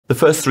The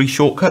first three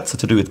shortcuts are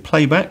to do with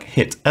playback.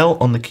 Hit L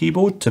on the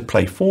keyboard to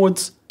play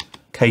forwards,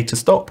 K to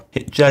stop,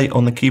 hit J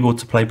on the keyboard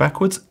to play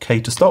backwards,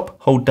 K to stop,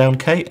 hold down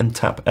K and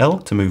tap L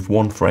to move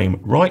one frame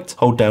right,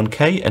 hold down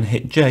K and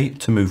hit J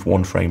to move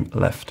one frame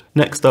left.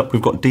 Next up,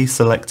 we've got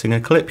deselecting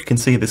a clip. You can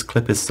see this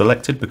clip is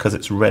selected because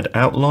it's red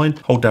outline.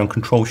 Hold down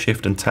Control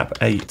Shift and tap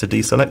A to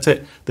deselect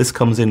it. This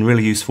comes in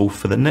really useful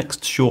for the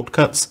next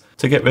shortcuts.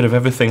 To get rid of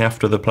everything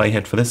after the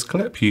playhead for this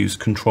clip, use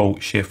Control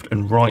Shift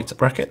and right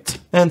bracket.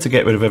 And to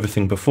get rid of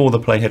everything before the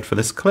playhead for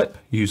this clip,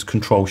 use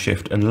Control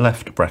Shift and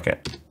left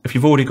bracket. If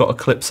you've already got a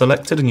clip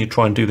selected and you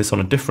try and do this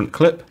on a different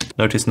clip,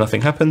 notice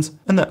nothing happens,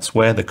 and that's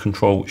where the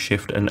Control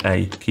Shift and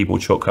A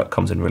keyboard shortcut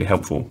comes in really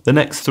helpful. The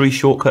next three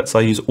shortcuts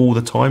I use all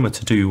the time are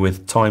to do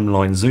with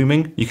timeline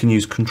zooming. You can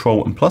use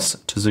Control and plus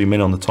to zoom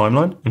in on the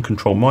timeline, and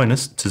Control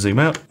minus to zoom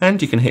out,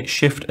 and you can hit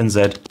Shift and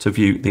Z to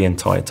view the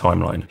entire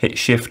timeline. Hit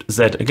Shift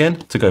Z again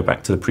to go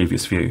back to the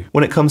previous view.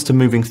 When it comes to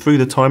moving through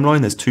the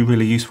timeline, there's two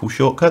really useful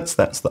shortcuts.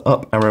 That's the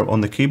up arrow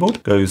on the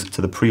keyboard, goes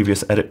to the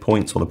previous edit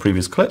points or the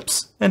previous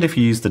clips. And if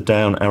you use the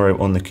down arrow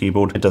on the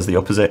keyboard, it does the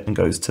opposite and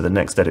goes to the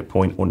next edit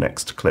point or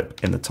next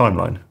clip in the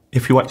timeline.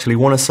 If you actually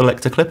want to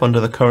select a clip under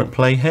the current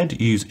playhead,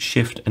 use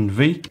Shift and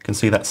V. You can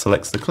see that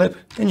selects the clip,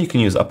 and you can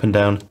use up and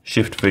down,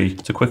 Shift V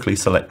to quickly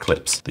select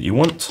clips that you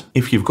want.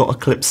 If you've got a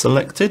clip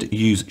selected,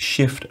 use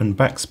Shift and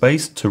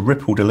backspace to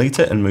ripple delete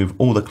it and move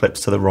all the clips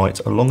to the right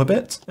along a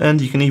bit.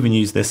 And you can even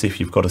use this if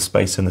you've got a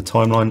space in the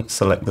timeline,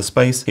 select the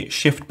space, hit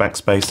Shift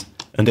backspace,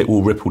 and it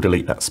will ripple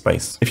delete that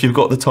space. If you've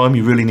got the time,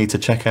 you really need to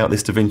check out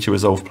this DaVinci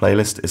Resolve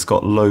playlist. It's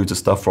got loads of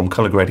stuff from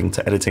color grading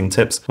to editing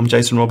tips. I'm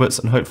Jason Roberts,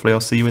 and hopefully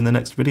I'll see you in the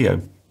next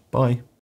video. Bye.